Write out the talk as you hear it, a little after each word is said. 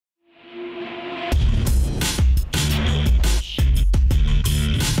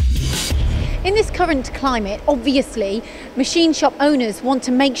in this current climate, obviously, machine shop owners want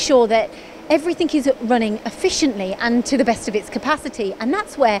to make sure that everything is running efficiently and to the best of its capacity, and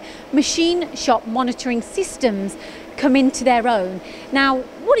that's where machine shop monitoring systems come into their own. Now,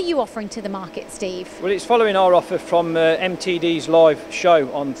 what are you offering to the market, Steve? Well, it's following our offer from MTD's live show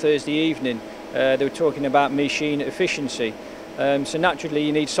on Thursday evening. They were talking about machine efficiency. So naturally,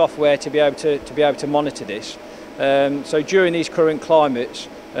 you need software to be able to monitor this. So during these current climates,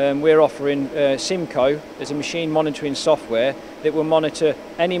 we're offering Cimco as a machine monitoring software that will monitor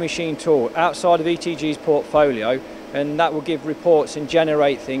any machine tool outside of ETG's portfolio, and that will give reports and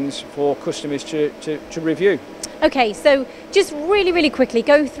generate things for customers to review. Okay, so just really quickly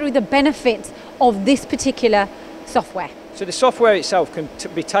go through the benefits of this particular software. So the software itself can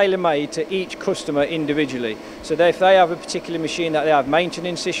be tailor-made to each customer individually. So if they have a particular machine that they have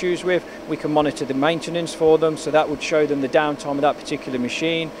maintenance issues with, we can monitor the maintenance for them, so that would show them the downtime of that particular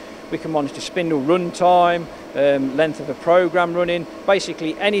machine. We can monitor spindle run time, length of a program running.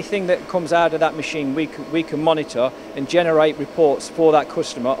 Basically anything that comes out of that machine we can monitor and generate reports for that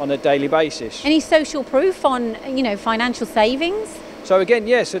customer on a daily basis. Any social proof on, financial savings? So again,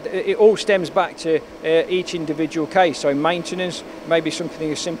 yes, it all stems back to each individual case. So maintenance, maybe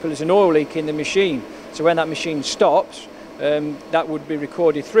something as simple as an oil leak in the machine. So when that machine stops, that would be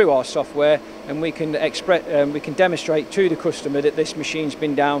recorded through our software, and we can demonstrate to the customer that this machine's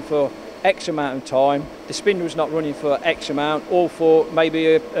been down for X amount of time, the spindle's not running for X amount, or for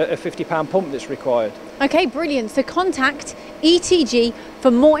maybe a £50 pump that's required. Okay, brilliant. So contact ETG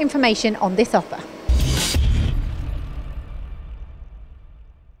for more information on this offer.